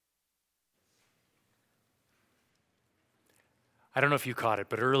I don't know if you caught it,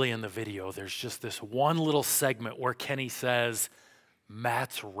 but early in the video, there's just this one little segment where Kenny says,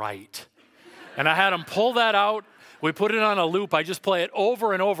 "Matt's right." And I had him pull that out. We put it on a loop. I just play it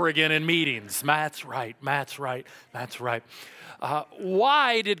over and over again in meetings. Matt's right, Matt's right, Matt's right.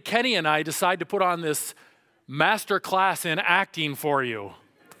 Why did Kenny and I decide to put on this master class in acting for you?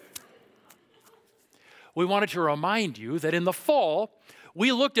 We wanted to remind you that in the fall,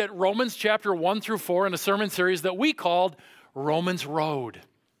 we looked at Romans chapter 1 through 4 in a sermon series that we called Romans Road.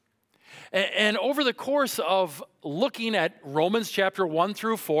 And over the course of looking at Romans chapter 1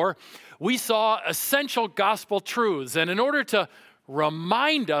 through 4, we saw essential gospel truths. And in order to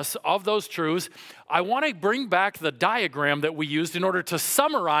remind us of those truths, I want to bring back the diagram that we used in order to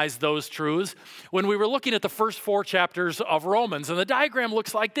summarize those truths when we were looking at the first 4 chapters of Romans. And the diagram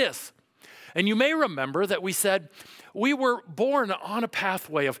looks like this. And you may remember that we said we were born on a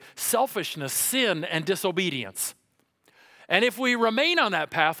pathway of selfishness, sin, and disobedience. And if we remain on that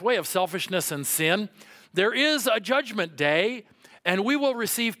pathway of selfishness and sin, there is a judgment day, and we will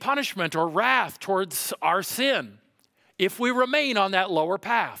receive punishment or wrath towards our sin if we remain on that lower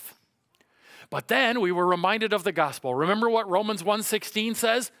path. But then we were reminded of the gospel. Remember what Romans 1:16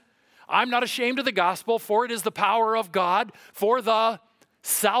 says? "I'm not ashamed of the gospel, for it is the power of God for the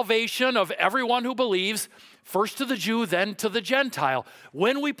salvation of everyone who believes, first to the Jew, then to the Gentile."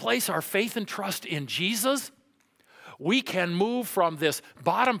 When we place our faith and trust in Jesus, we can move from this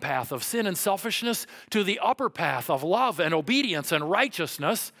bottom path of sin and selfishness to the upper path of love and obedience and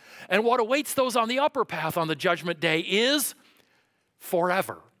righteousness. And what awaits those on the upper path on the judgment day is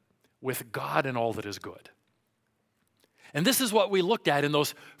forever with God and all that is good. And this is what we looked at in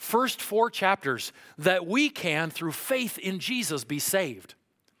those first 4 chapters, that we can, through faith in Jesus, be saved.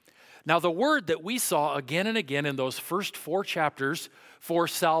 Now, the word that we saw again and again in those first 4 chapters for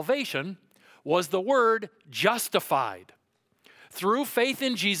salvation was the word justified. Through faith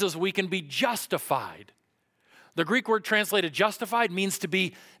in Jesus, we can be justified. The Greek word translated justified means to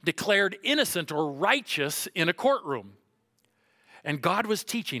be declared innocent or righteous in a courtroom. And God was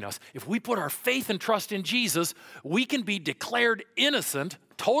teaching us, if we put our faith and trust in Jesus, we can be declared innocent,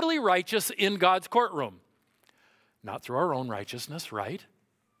 totally righteous in God's courtroom. Not through our own righteousness, right?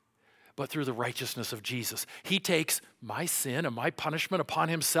 But through the righteousness of Jesus. He takes my sin and my punishment upon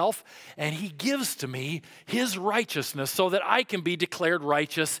himself, and he gives to me his righteousness so that I can be declared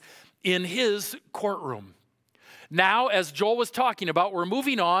righteous in his courtroom. Now, as Joel was talking about, we're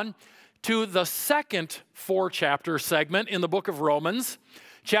moving on to the second 4-chapter segment in the book of Romans,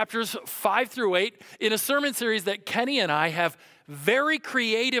 chapters 5 through 8, in a sermon series that Kenny and I have very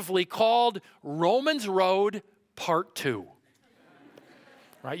creatively called Romans Road Part 2.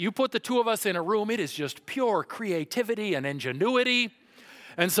 Right? You put the two of us in a room, it is just pure creativity and ingenuity.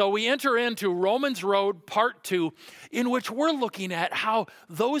 And so we enter into Romans Road Part 2, in which we're looking at how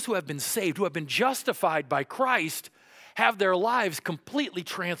those who have been saved, who have been justified by Christ, have their lives completely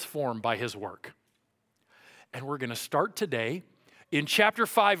transformed by his work. And we're going to start today in chapter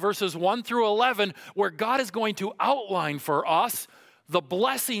 5, verses 1 through 11, where God is going to outline for us the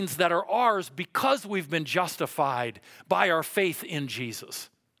blessings that are ours because we've been justified by our faith in Jesus.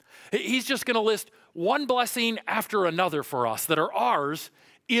 He's just going to list one blessing after another for us that are ours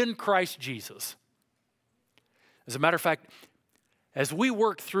in Christ Jesus. As a matter of fact, as we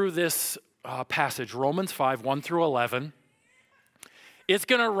work through this passage, Romans 5, 1 through 11, it's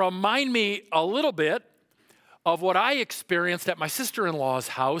going to remind me a little bit of what I experienced at my sister-in-law's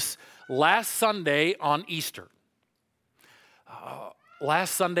house last Sunday on Easter.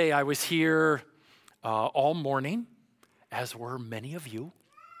 Last Sunday, I was here all morning, as were many of you.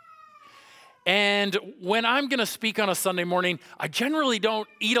 And when I'm going to speak on a Sunday morning, I generally don't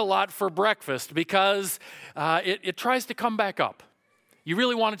eat a lot for breakfast because it tries to come back up. You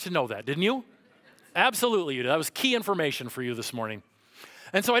really wanted to know that, didn't you? Absolutely, you did. That was key information for you this morning.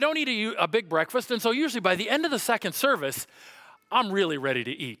 And so I don't eat a big breakfast, and so usually by the end of the second service, I'm really ready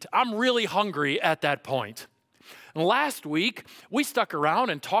to eat. I'm really hungry at that point. And last week, we stuck around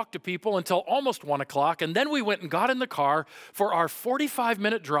and talked to people until almost 1 o'clock, and then we went and got in the car for our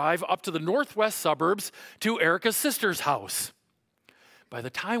 45-minute drive up to the northwest suburbs to Erica's sister's house. By the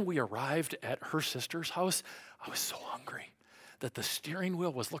time we arrived at her sister's house, I was so hungry that the steering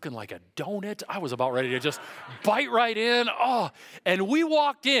wheel was looking like a donut. I was about ready to just bite right in. And we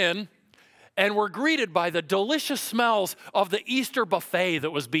walked in, and were greeted by the delicious smells of the Easter buffet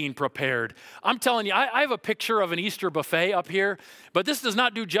that was being prepared. I'm telling you, I have a picture of an Easter buffet up here, but this does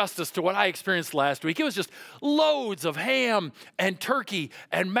not do justice to what I experienced last week. It was just loads of ham and turkey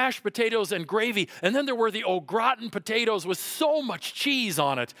and mashed potatoes and gravy, and then there were the au gratin potatoes with so much cheese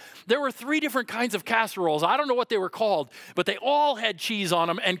on it. There were 3 different kinds of casseroles. I don't know what they were called, but they all had cheese on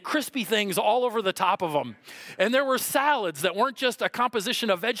them and crispy things all over the top of them. And there were salads that weren't just a composition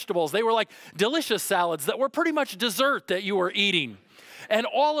of vegetables. They were like delicious salads that were pretty much dessert that you were eating. And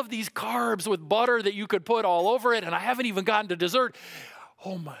all of these carbs with butter that you could put all over it, and I haven't even gotten to dessert.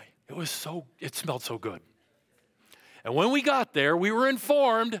 Oh my, it smelled so good. And when we got there, we were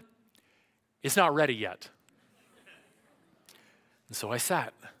informed it's not ready yet. And so I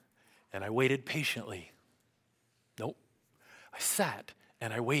sat and I waited patiently. Nope. I sat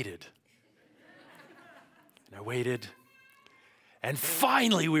and I waited. And I waited. And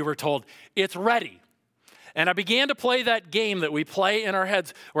finally we were told, it's ready. And I began to play that game that we play in our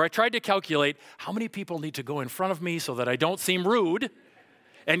heads where I tried to calculate how many people need to go in front of me so that I don't seem rude,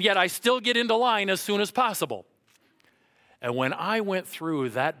 and yet I still get into line as soon as possible. And when I went through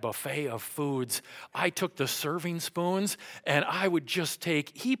that buffet of foods, I took the serving spoons and I would just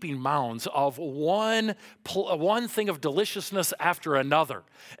take heaping mounds of one thing of deliciousness after another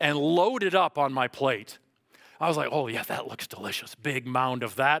and load it up on my plate. I was like, oh yeah, that looks delicious. Big mound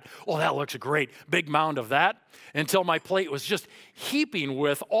of that. Oh, that looks great. Big mound of that. Until my plate was just heaping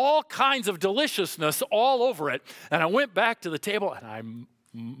with all kinds of deliciousness all over it. And I went back to the table and I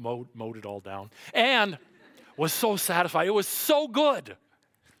mowed it all down and was so satisfied. It was so good.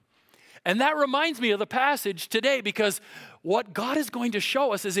 And that reminds me of the passage today, because what God is going to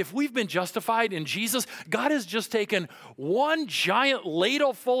show us is if we've been justified in Jesus, God has just taken one giant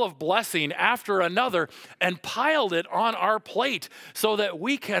ladle full of blessing after another and piled it on our plate so that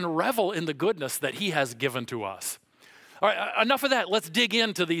we can revel in the goodness that He has given to us. All right, enough of that. Let's dig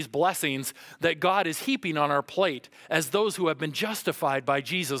into these blessings that God is heaping on our plate as those who have been justified by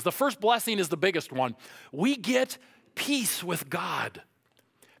Jesus. The first blessing is the biggest one. We get peace with God.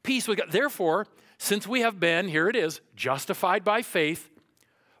 Peace with God. Therefore, since we have been, here it is, justified by faith,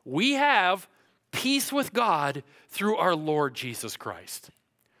 we have peace with God through our Lord Jesus Christ.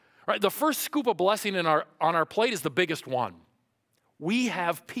 All right, the first scoop of blessing on our plate is the biggest one. We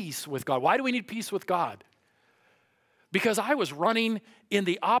have peace with God. Why do we need peace with God? Because I was running in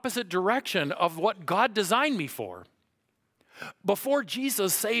the opposite direction of what God designed me for. Before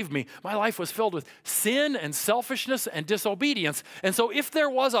Jesus saved me, my life was filled with sin and selfishness and disobedience. And so if there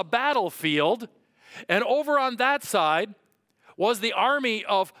was a battlefield, and over on that side was the army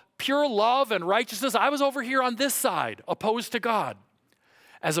of pure love and righteousness, I was over here on this side, opposed to God.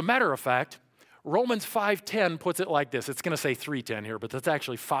 As a matter of fact, Romans 5:10 puts it like this. It's going to say 3:10 here, but that's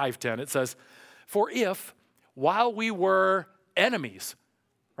actually 5:10. It says, for if, while we were enemies,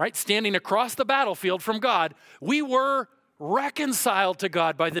 right, standing across the battlefield from God, we were reconciled to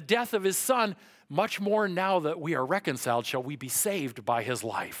God by the death of His Son, much more now that we are reconciled shall we be saved by His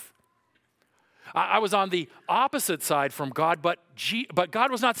life. I was on the opposite side from God, but God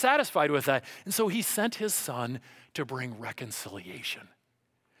was not satisfied with that. And so He sent His Son to bring reconciliation.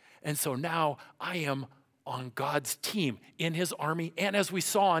 And so now I am on God's team, in His army. And as we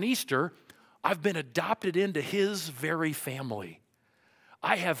saw on Easter, I've been adopted into His very family.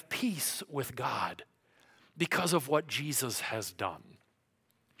 I have peace with God because of what Jesus has done.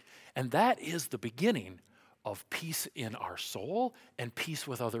 And that is the beginning of peace in our soul and peace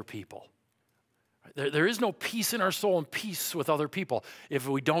with other people. There is no peace in our soul and peace with other people if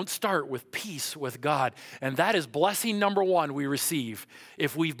we don't start with peace with God. And that is blessing number one we receive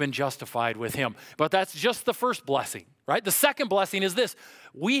if we've been justified with Him. But that's just the first blessing, right? The second blessing is this.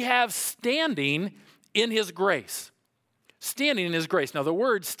 We have standing in His grace. Standing in His grace. Now the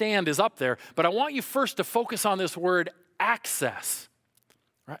word stand is up there, but I want you first to focus on this word access.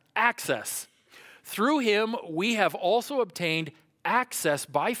 Right? Access. Through Him we have also obtained access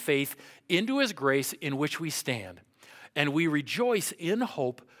by faith into His grace in which we stand, and we rejoice in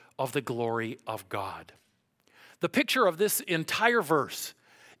hope of the glory of God. The picture of this entire verse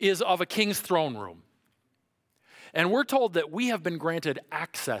is of a king's throne room. And we're told that we have been granted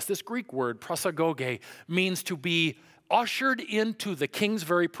access. This Greek word, prosagoge, means to be ushered into the king's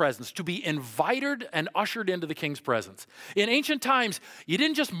very presence, to be invited and ushered into the king's presence. In ancient times, you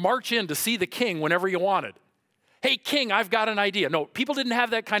didn't just march in to see the king whenever you wanted. Hey, king, I've got an idea. No, people didn't have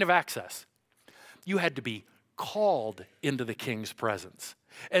that kind of access. You had to be called into the king's presence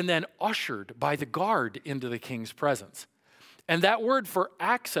and then ushered by the guard into the king's presence. And that word for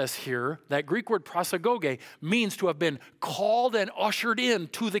access here, that Greek word prosagoge, means to have been called and ushered in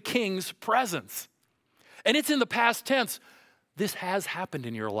to the king's presence. And it's in the past tense. This has happened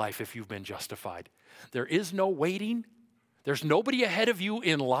in your life if you've been justified. There is no waiting. There's nobody ahead of you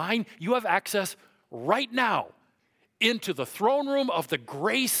in line. You have access right now into the throne room of the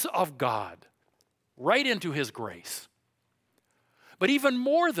grace of God, right into his grace. But even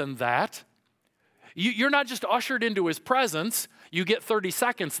more than that, you're not just ushered into his presence, you get 30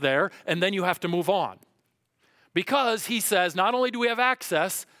 seconds there, and then you have to move on. Because he says, not only do we have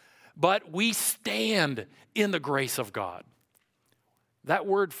access, but we stand in the grace of God. That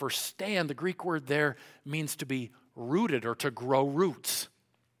word for stand, the Greek word there, means to be rooted or to grow roots.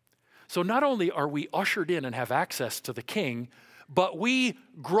 So not only are we ushered in and have access to the King, but we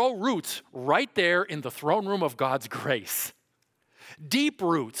grow roots right there in the throne room of God's grace. Deep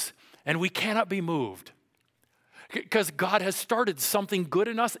roots, and we cannot be moved. Because God has started something good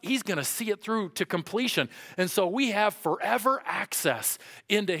in us, he's going to see it through to completion. And so we have forever access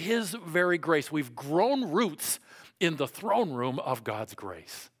into his very grace. We've grown roots in the throne room of God's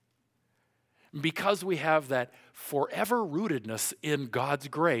grace. Because we have that forever rootedness in God's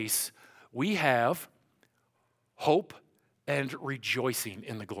grace, we have hope and rejoicing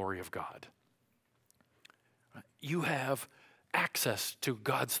in the glory of God. You have access to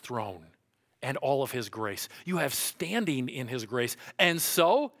God's throne and all of his grace. You have standing in his grace. And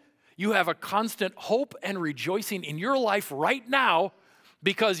so you have a constant hope and rejoicing in your life right now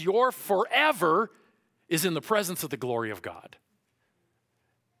because your forever is in the presence of the glory of God.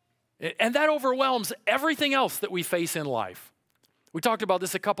 And that overwhelms everything else that we face in life. We talked about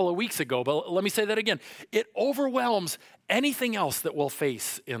this a couple of weeks ago, but let me say that again. It overwhelms anything else that we'll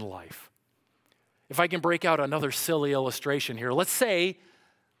face in life. If I can break out another silly illustration here, let's say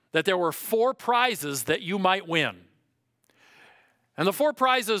that there were 4 prizes that you might win. And the 4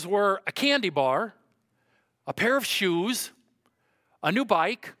 prizes were a candy bar, a pair of shoes, a new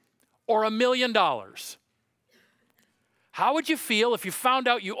bike, or $1 million. How would you feel if you found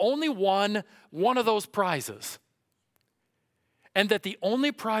out you only won one of those prizes? And that the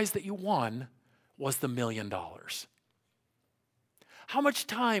only prize that you won was the $1 million? How much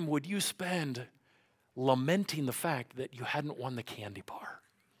time would you spend lamenting the fact that you hadn't won the candy bar?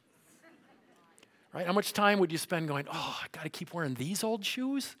 Right? How much time would you spend going, oh, I got to keep wearing these old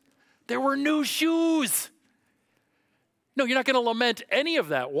shoes? There were new shoes. No, you're not going to lament any of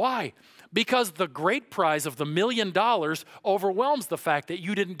that. Why? Because the great prize of the $1 million overwhelms the fact that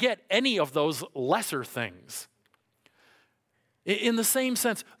you didn't get any of those lesser things. In the same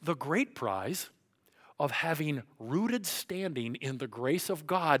sense, the great prize of having rooted standing in the grace of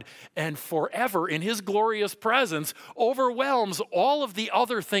God and forever in his glorious presence overwhelms all of the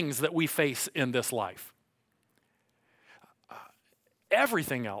other things that we face in this life.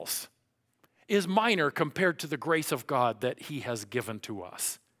 Everything else is minor compared to the grace of God that he has given to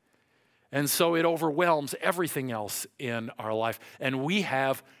us. And so it overwhelms everything else in our life. And we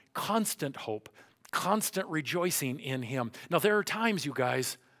have constant hope, constant rejoicing in him. Now, there are times, you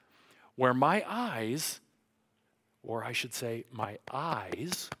guys, where my eyes, or I should say my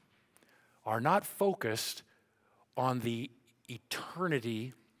eyes, are not focused on the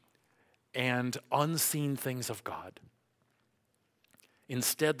eternity and unseen things of God.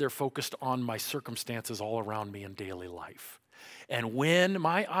 Instead, they're focused on my circumstances all around me in daily life. And when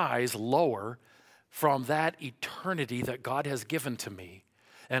my eyes lower from that eternity that God has given to me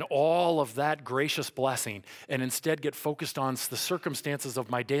and all of that gracious blessing and instead get focused on the circumstances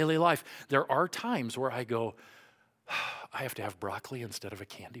of my daily life, there are times where I go, I have to have broccoli instead of a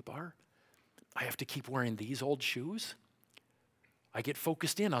candy bar. I have to keep wearing these old shoes. I get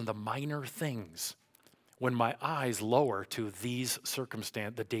focused in on the minor things when my eyes lower to these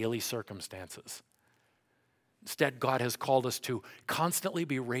the daily circumstances. Instead, God has called us to constantly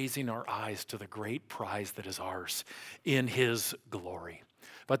be raising our eyes to the great prize that is ours in his glory.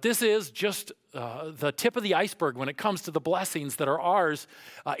 But this is just the tip of the iceberg when it comes to the blessings that are ours.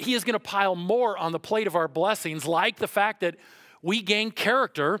 He is going to pile more on the plate of our blessings, like the fact that we gain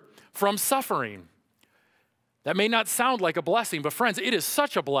character from suffering. That may not sound like a blessing, but friends, it is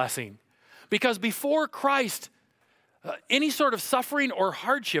such a blessing. Because before Christ, any sort of suffering or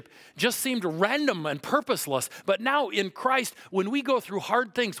hardship just seemed random and purposeless. But now in Christ, when we go through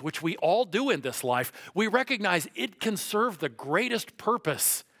hard things, which we all do in this life, we recognize it can serve the greatest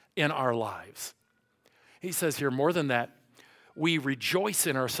purpose in our lives. He says here, more than that, we rejoice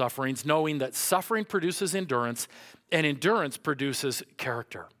in our sufferings, knowing that suffering produces endurance, and endurance produces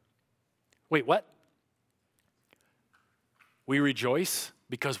character. Wait, what? We rejoice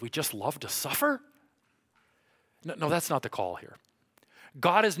because we just love to suffer? No, that's not the call here.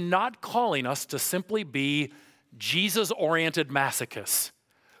 God is not calling us to simply be Jesus-oriented masochists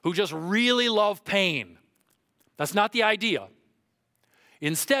who just really love pain. That's not the idea.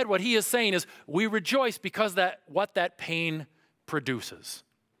 Instead, what he is saying is we rejoice because what that pain produces.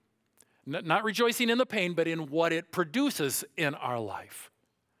 Not rejoicing in the pain, but in what it produces in our life.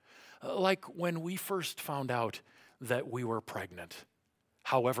 Like when we first found out that we were pregnant,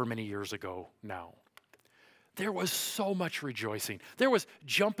 however many years ago now. There was so much rejoicing. There was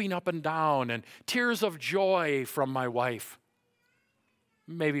jumping up and down and tears of joy from my wife.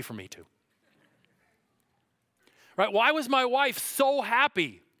 Maybe from me too. Right? Why was my wife so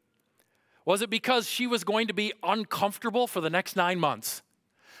happy? Was it because she was going to be uncomfortable for the next 9 months?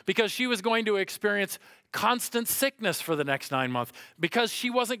 Because she was going to experience constant sickness for the next 9 months? Because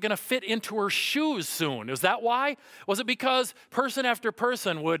she wasn't going to fit into her shoes soon? Is that why? Was it because person after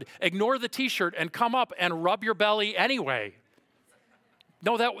person would ignore the t-shirt and come up and rub your belly anyway?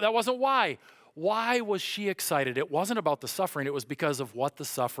 No, that wasn't why. Why was she excited? It wasn't about the suffering. It was because of what the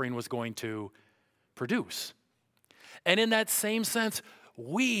suffering was going to produce. And in that same sense,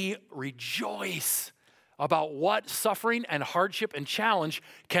 we rejoice about what suffering and hardship and challenge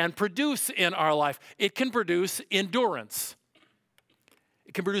can produce in our life. It can produce endurance.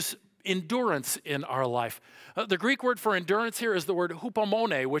 It can produce endurance in our life. The Greek word for endurance here is the word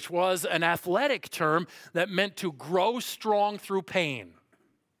hupomone, which was an athletic term that meant to grow strong through pain.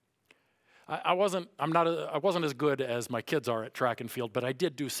 I wasn't as good as my kids are at track and field, but I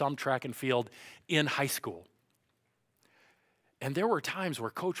did do some track and field in high school. And there were times where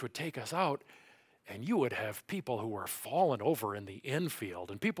coach would take us out and you would have people who were falling over in the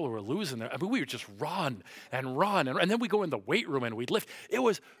infield and people who were losing their, we would just run, and then we go in the weight room and we'd lift. It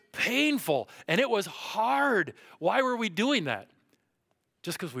was painful and it was hard. Why were we doing that?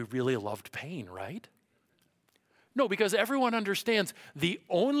 Just because we really loved pain, right? No, because everyone understands the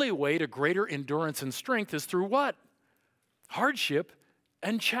only way to greater endurance and strength is through what? Hardship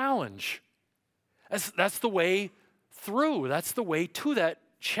and challenge. That's the way through. That's the way to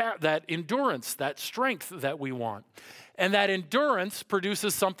that endurance, that strength that we want. And that endurance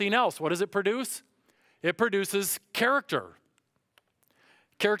produces something else. What does it produce? It produces character.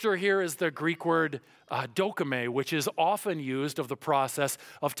 Character here is the Greek word dokime, which is often used of the process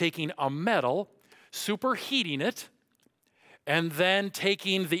of taking a metal, superheating it, and then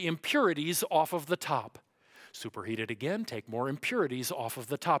taking the impurities off of the top. Superheat it again, take more impurities off of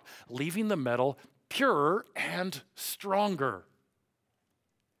the top, leaving the metal purer and stronger.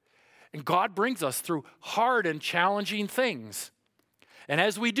 And God brings us through hard and challenging things. And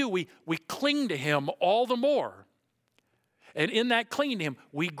as we do, we cling to him all the more. And in that clinging to him,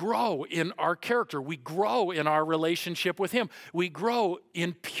 we grow in our character. We grow in our relationship with him. We grow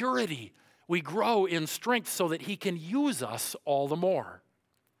in purity. We grow in strength so that he can use us all the more.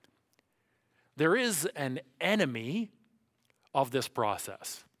 There is an enemy of this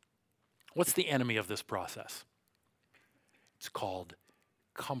process. What's the enemy of this process? It's called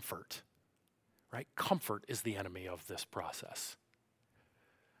comfort, right? Comfort is the enemy of this process.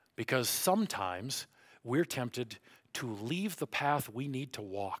 Because sometimes we're tempted to leave the path we need to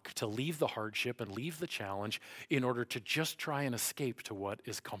walk, to leave the hardship and leave the challenge in order to just try and escape to what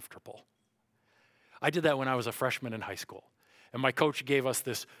is comfortable. I did that when I was a freshman in high school. And my coach gave us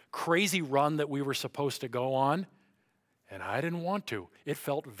this crazy run that we were supposed to go on, and I didn't want to. It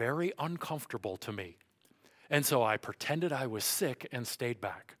felt very uncomfortable to me. And so I pretended I was sick and stayed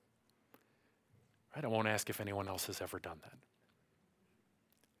back. I won't ask if anyone else has ever done that.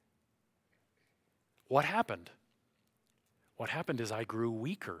 What happened? What happened is I grew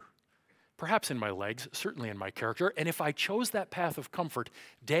weaker, perhaps in my legs, certainly in my character. And if I chose that path of comfort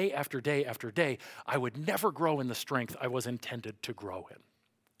day after day after day, I would never grow in the strength I was intended to grow in.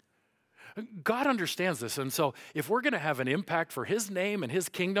 God understands this, and so if we're going to have an impact for his name and his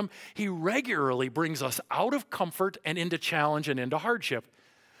kingdom, he regularly brings us out of comfort and into challenge and into hardship.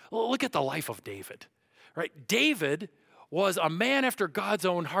 Look at the life of David, right? David was a man after God's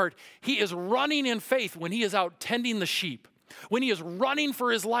own heart. He is running in faith when he is out tending the sheep. When he is running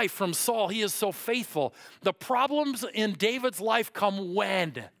for his life from Saul, he is so faithful. The problems in David's life come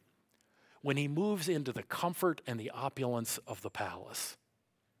when he moves into the comfort and the opulence of the palace.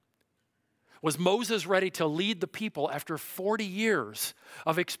 Was Moses ready to lead the people after 40 years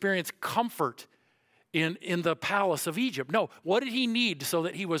of experience comfort in the palace of Egypt? No. What did he need so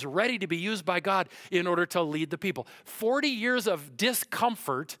that he was ready to be used by God in order to lead the people? 40 years of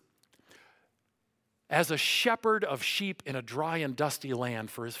discomfort as a shepherd of sheep in a dry and dusty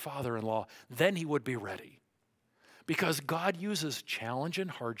land for his father-in-law. Then he would be ready. Because God uses challenge and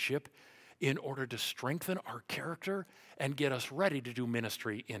hardship in order to strengthen our character and get us ready to do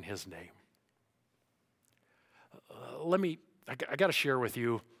ministry in his name. I got to share with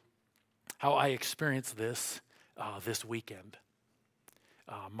you how I experienced this this weekend.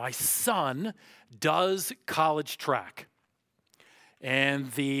 My son does college track.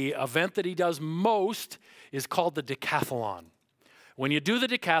 And the event that he does most is called the decathlon. When you do the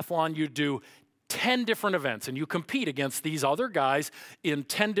decathlon, you do 10 different events, and you compete against these other guys in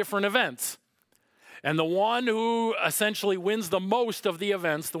 10 different events. And the one who essentially wins the most of the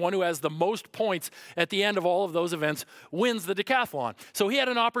events, the one who has the most points at the end of all of those events, wins the decathlon. So he had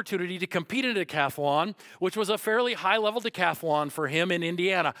an opportunity to compete in a decathlon, which was a fairly high-level decathlon for him in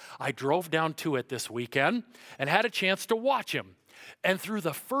Indiana. I drove down to it this weekend and had a chance to watch him. And through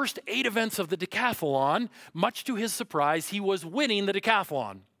the first 8 events of the decathlon, much to his surprise, he was winning the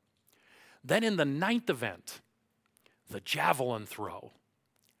decathlon. Then in the 9th event, the javelin throw,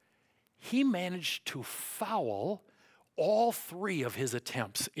 he managed to foul all 3 of his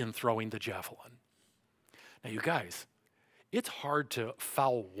attempts in throwing the javelin. Now, you guys, it's hard to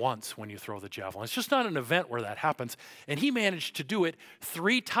foul once when you throw the javelin. It's just not an event where that happens. And he managed to do it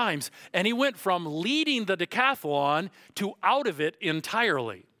 3 times. And he went from leading the decathlon to out of it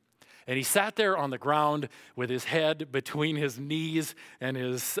entirely. And he sat there on the ground with his head between his knees and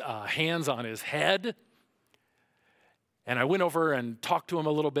his hands on his head. And I went over and talked to him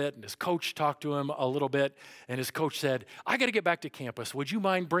a little bit, and his coach talked to him a little bit, and his coach said, I got to get back to campus. Would you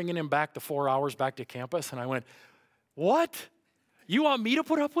mind bringing him back the 4 hours back to campus? And I went, what? You want me to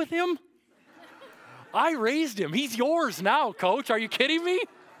put up with him? I raised him. He's yours now, coach. Are you kidding me?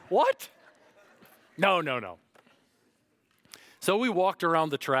 What? No. So we walked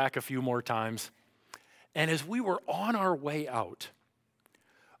around the track a few more times, and as we were on our way out,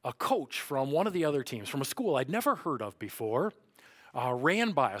 a coach from one of the other teams, from a school I'd never heard of before,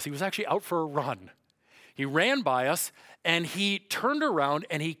 ran by us. He was actually out for a run. He ran by us, and he turned around,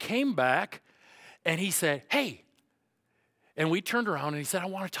 and he came back, and he said, hey. And we turned around, and he said, I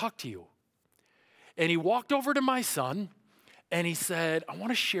want to talk to you. And he walked over to my son, and he said, I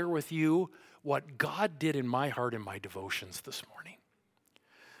want to share with you what God did in my heart in my devotions this morning.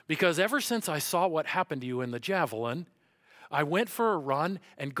 Because ever since I saw what happened to you in the javelin, I went for a run,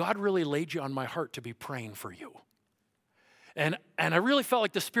 and God really laid you on my heart to be praying for you. And I really felt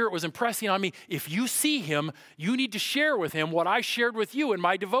like the Spirit was impressing on me. If you see him, you need to share with him what I shared with you in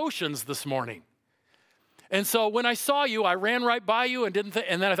my devotions this morning. And so when I saw you, I ran right by you and and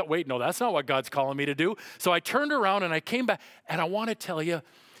then I thought, wait, no, that's not what God's calling me to do. So I turned around and I came back, and I want to tell you,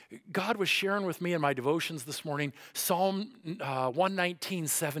 God was sharing with me in my devotions this morning, Psalm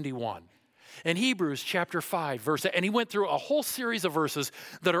 119:71. And Hebrews chapter 5, verse 8. And he went through a whole series of verses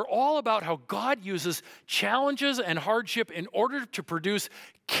that are all about how God uses challenges and hardship in order to produce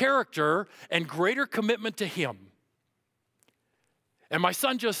character and greater commitment to him. And my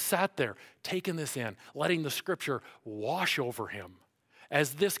son just sat there, taking this in, letting the scripture wash over him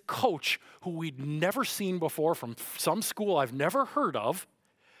as this coach who we'd never seen before from some school I've never heard of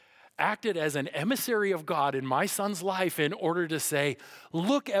acted as an emissary of God in my son's life in order to say,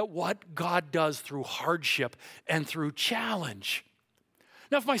 look at what God does through hardship and through challenge.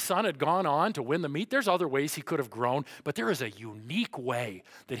 Now, if my son had gone on to win the meet, there's other ways he could have grown, but there is a unique way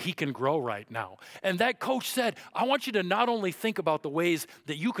that he can grow right now. And that coach said, I want you to not only think about the ways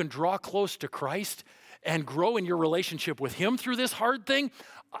that you can draw close to Christ and grow in your relationship with him through this hard thing.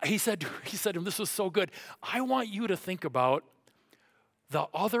 He said, and this was so good, I want you to think about the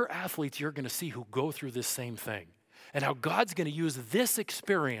other athletes you're going to see who go through this same thing, and how God's going to use this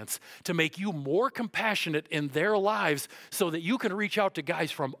experience to make you more compassionate in their lives so that you can reach out to guys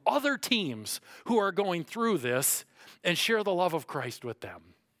from other teams who are going through this and share the love of Christ with them.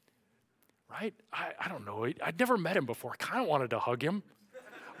 Right? I don't know. I'd never met him before. I kind of wanted to hug him.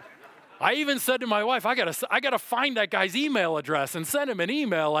 I even said to my wife, I gotta find that guy's email address and send him an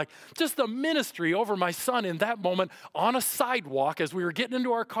email. Like, just the ministry over my son in that moment on a sidewalk as we were getting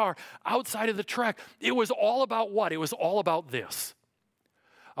into our car outside of the track. It was all about what? It was all about this.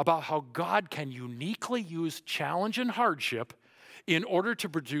 About how God can uniquely use challenge and hardship in order to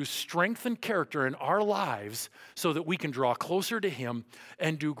produce strength and character in our lives so that we can draw closer to him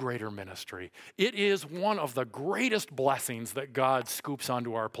and do greater ministry. It is one of the greatest blessings that God scoops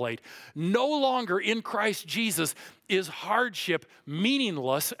onto our plate. No longer in Christ Jesus is hardship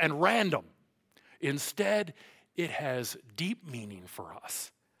meaningless and random. Instead, it has deep meaning for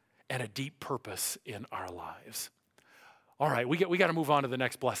us and a deep purpose in our lives. All right, we got to move on to the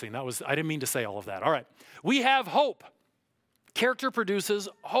next blessing. I didn't mean to say all of that. All right, we have hope. Character produces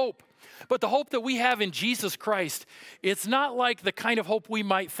hope. But the hope that we have in Jesus Christ, it's not like the kind of hope we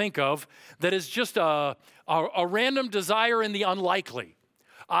might think of that is just a random desire in the unlikely.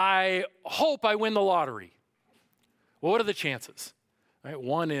 I hope I win the lottery. Well, what are the chances? Right?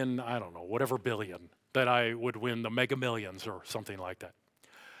 1 in, I don't know, whatever billion that I would win the Mega Millions or something like that.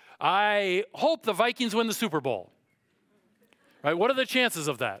 I hope the Vikings win the Super Bowl. Right? What are the chances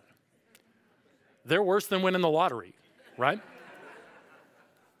of that? They're worse than winning the lottery, right?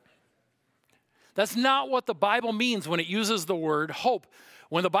 That's not what the Bible means when it uses the word hope.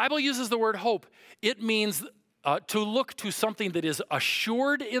 When the Bible uses the word hope, it means to look to something that is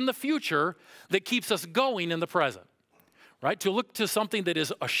assured in the future that keeps us going in the present. Right? To look to something that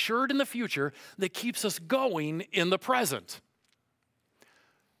is assured in the future that keeps us going in the present.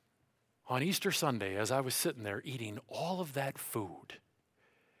 On Easter Sunday, as I was sitting there eating all of that food,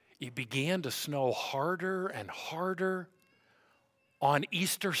 it began to snow harder and harder on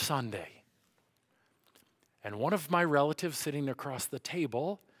Easter Sunday. And one of my relatives sitting across the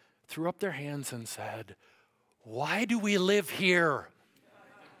table threw up their hands and said, "Why do we live here?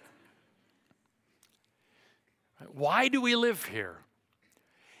 Why do we live here?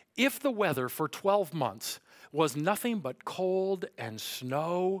 If the weather for 12 months was nothing but cold and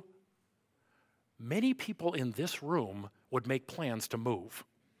snow, many people in this room would make plans to move."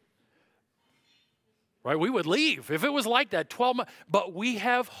 Right? We would leave if it was like that 12 months. But we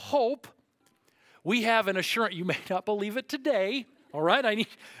have hope. We have an assurance. You may not believe it today, all right?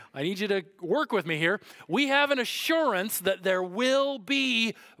 I need you to work with me here. We have an assurance that there will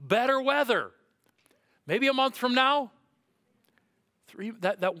be better weather. Maybe a month from now,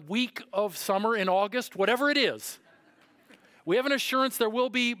 that week of summer in August, whatever it is. We have an assurance there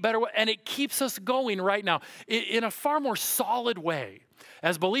will be better weather, and it keeps us going right now in a far more solid way.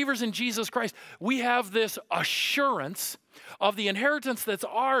 As believers in Jesus Christ, we have this assurance of the inheritance that's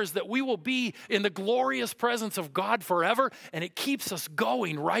ours, that we will be in the glorious presence of God forever, and it keeps us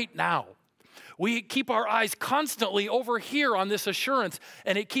going right now. We keep our eyes constantly over here on this assurance,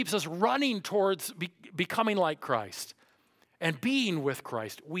 and it keeps us running towards becoming like Christ and being with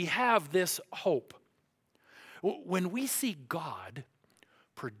Christ. We have this hope. When we see God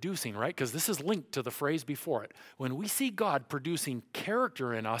producing, right? Because this is linked to the phrase before it. When we see God producing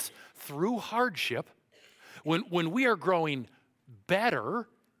character in us through hardship, when we are growing better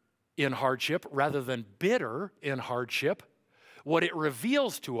in hardship rather than bitter in hardship, what it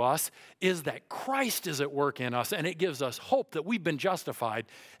reveals to us is that Christ is at work in us, and it gives us hope that we've been justified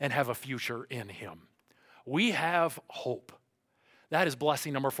and have a future in Him. We have hope. That is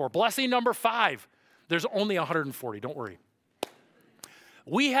blessing number 4. Blessing number 5. There's only 140, don't worry.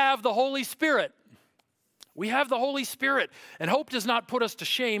 We have the Holy Spirit. We have the Holy Spirit. And hope does not put us to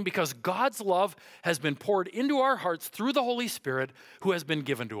shame because God's love has been poured into our hearts through the Holy Spirit who has been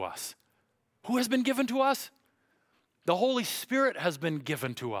given to us. Who has been given to us? The Holy Spirit has been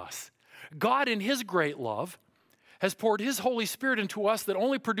given to us. God, in His great love, has poured His Holy Spirit into us that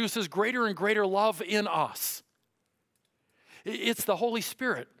only produces greater and greater love in us. It's the Holy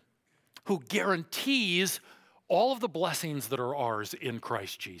Spirit who guarantees all of the blessings that are ours in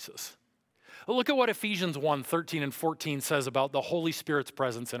Christ Jesus. Look at what Ephesians 1:13 and 14 says about the Holy Spirit's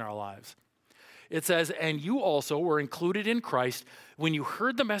presence in our lives. It says, "And you also were included in Christ when you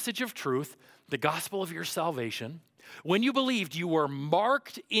heard the message of truth, the gospel of your salvation. When you believed, you were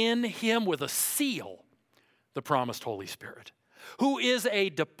marked in Him with a seal, the promised Holy Spirit, who is a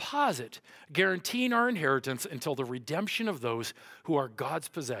deposit guaranteeing our inheritance until the redemption of those who are God's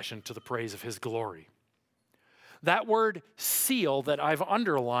possession to the praise of His glory." That word seal that I've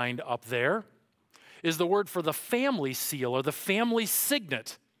underlined up there is the word for the family seal or the family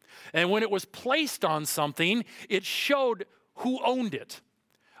signet. And when it was placed on something, it showed who owned it.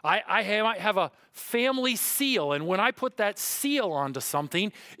 I might have a family seal, and when I put that seal onto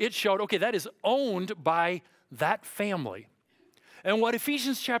something, it showed, okay, that is owned by that family. And what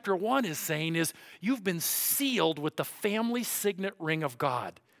Ephesians chapter 1 is saying is, you've been sealed with the family signet ring of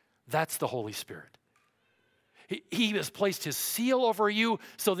God. That's the Holy Spirit. He has placed His seal over you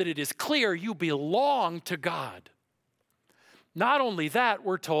so that it is clear you belong to God. Not only that,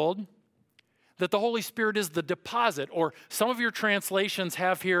 we're told that the Holy Spirit is the deposit, or some of your translations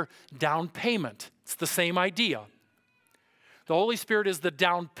have here down payment. It's the same idea. The Holy Spirit is the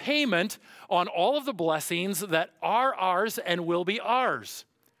down payment on all of the blessings that are ours and will be ours.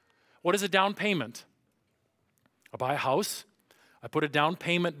 What is a down payment? I buy a house, I put a down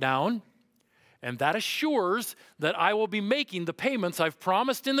payment down, and that assures that I will be making the payments I've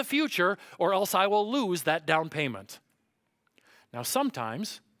promised in the future, or else I will lose that down payment. Now,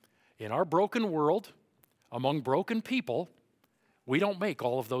 sometimes in our broken world, among broken people, We don't make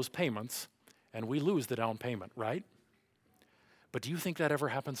all of those payments, and we lose the down payment, right? But do you think that ever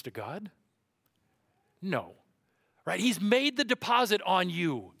happens to God? No, right? He's made the deposit on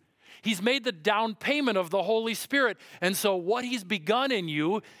you. He's made the down payment of the Holy Spirit. And so what he's begun in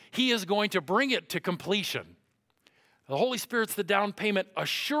you, he is going to bring it to completion. The Holy Spirit's the down payment,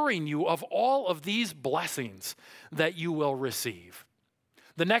 assuring you of all of these blessings that you will receive.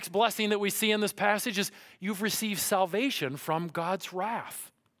 The next blessing that we see in this passage is you've received salvation from God's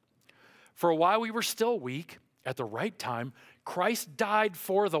wrath. For a while we were still weak, at the right time, Christ died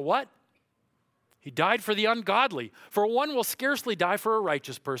for the what? He died for the ungodly. For one will scarcely die for a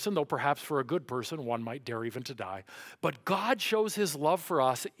righteous person, though perhaps for a good person one might dare even to die. But God shows his love for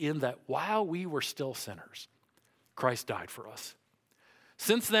us in that while we were still sinners, Christ died for us.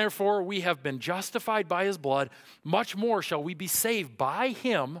 Since therefore we have been justified by his blood, much more shall we be saved by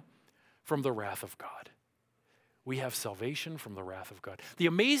him from the wrath of God. We have salvation from the wrath of God. The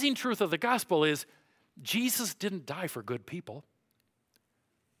amazing truth of the gospel is Jesus didn't die for good people.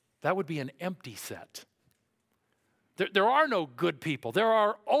 That would be an empty set. There are no good people. There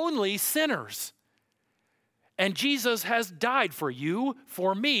are only sinners. And Jesus has died for you,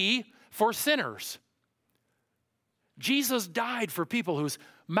 for me, for sinners. Jesus died for people whose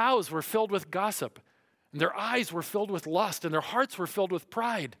mouths were filled with gossip, and their eyes were filled with lust, and their hearts were filled with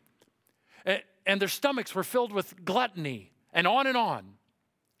pride, and their stomachs were filled with gluttony, and on and on.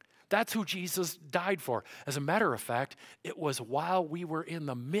 That's who Jesus died for. As a matter of fact, it was while we were in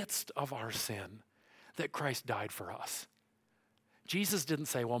the midst of our sin that Christ died for us. Jesus didn't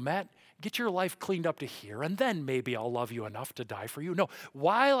say, well, Matt, get your life cleaned up to here, and then maybe I'll love you enough to die for you. No,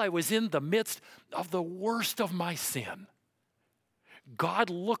 while I was in the midst of the worst of my sin, God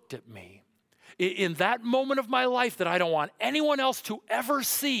looked at me in that moment of my life that I don't want anyone else to ever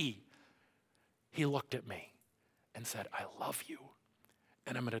see. He looked at me and said, I love you,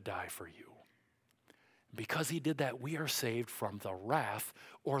 and I'm going to die for you. Because he did that, we are saved from the wrath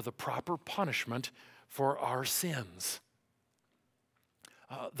or the proper punishment for our sins.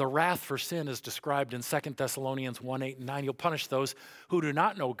 The wrath for sin is described in 2 Thessalonians 1:8-9. You'll punish those who do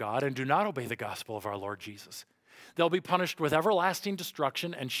not know God and do not obey the gospel of our Lord Jesus. They'll be punished with everlasting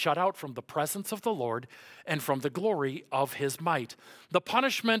destruction and shut out from the presence of the Lord and from the glory of his might. The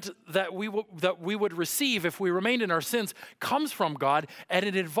punishment that we would receive if we remained in our sins comes from God, and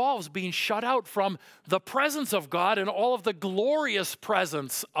it involves being shut out from the presence of God and all of the glorious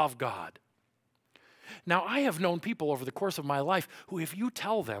presence of God. Now, I have known people over the course of my life who, if you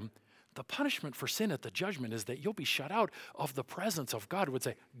tell them the punishment for sin at the judgment is that you'll be shut out of the presence of God, would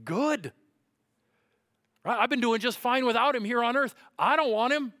say, good. Right? I've been doing just fine without him here on earth. I don't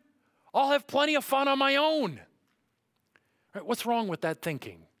want him. I'll have plenty of fun on my own. Right? What's wrong with that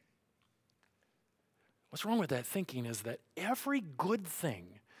thinking? What's wrong with that thinking is that every good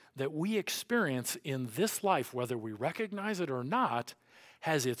thing that we experience in this life, whether we recognize it or not,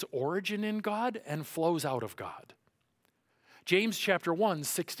 has its origin in God and flows out of God. James chapter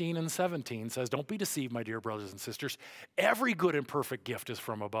 1:16-17 says, don't be deceived, my dear brothers and sisters. Every good and perfect gift is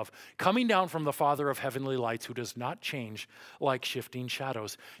from above, coming down from the Father of heavenly lights, who does not change like shifting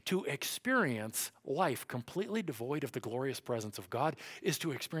shadows. To experience life completely devoid of the glorious presence of God is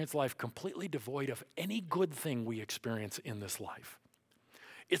to experience life completely devoid of any good thing we experience in this life.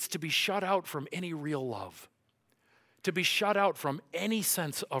 It's to be shut out from any real love, to be shut out from any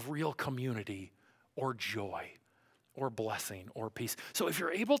sense of real community or joy or blessing or peace. So if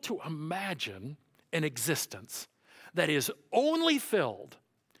you're able to imagine an existence that is only filled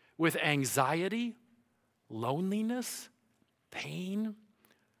with anxiety, loneliness, pain,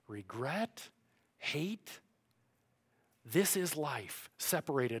 regret, hate, this is life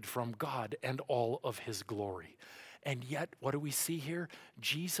separated from God and all of his glory. And yet, what do we see here?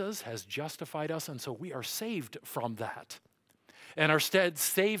 Jesus has justified us, and so we are saved from that and are instead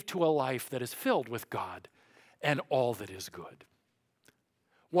saved to a life that is filled with God and all that is good.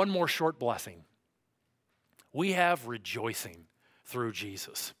 One more short blessing. We have rejoicing through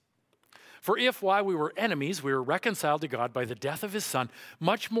Jesus. For if while we were enemies, we were reconciled to God by the death of his Son,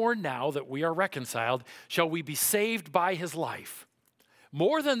 much more now that we are reconciled, shall we be saved by his life.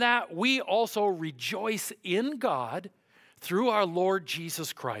 More than that, we also rejoice in God through our Lord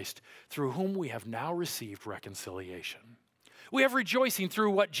Jesus Christ, through whom we have now received reconciliation. We have rejoicing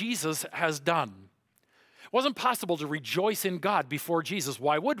through what Jesus has done. It wasn't possible to rejoice in God before Jesus.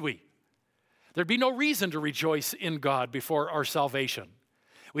 Why would we? There'd be no reason to rejoice in God before our salvation.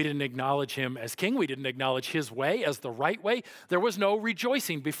 We didn't acknowledge him as king. We didn't acknowledge his way as the right way. There was no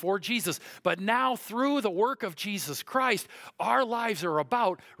rejoicing before Jesus. But now, through the work of Jesus Christ, our lives are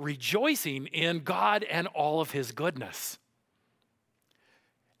about rejoicing in God and all of his goodness.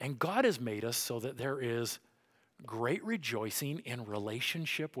 And God has made us so that there is great rejoicing in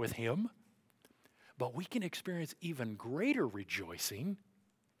relationship with Him, but we can experience even greater rejoicing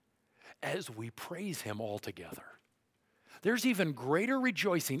as we praise Him all together. There's even greater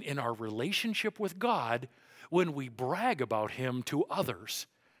rejoicing in our relationship with God when we brag about Him to others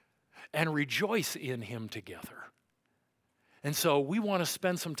and rejoice in Him together. And so we want to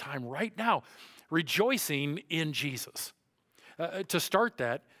spend some time right now rejoicing in Jesus. To start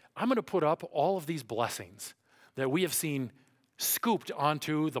that, I'm going to put up all of these blessings that we have seen scooped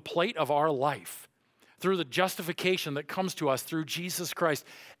onto the plate of our life through the justification that comes to us through Jesus Christ.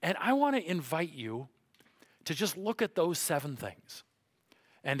 And I want to invite you to just look at those 7 things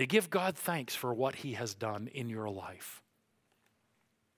and to give God thanks for what He has done in your life.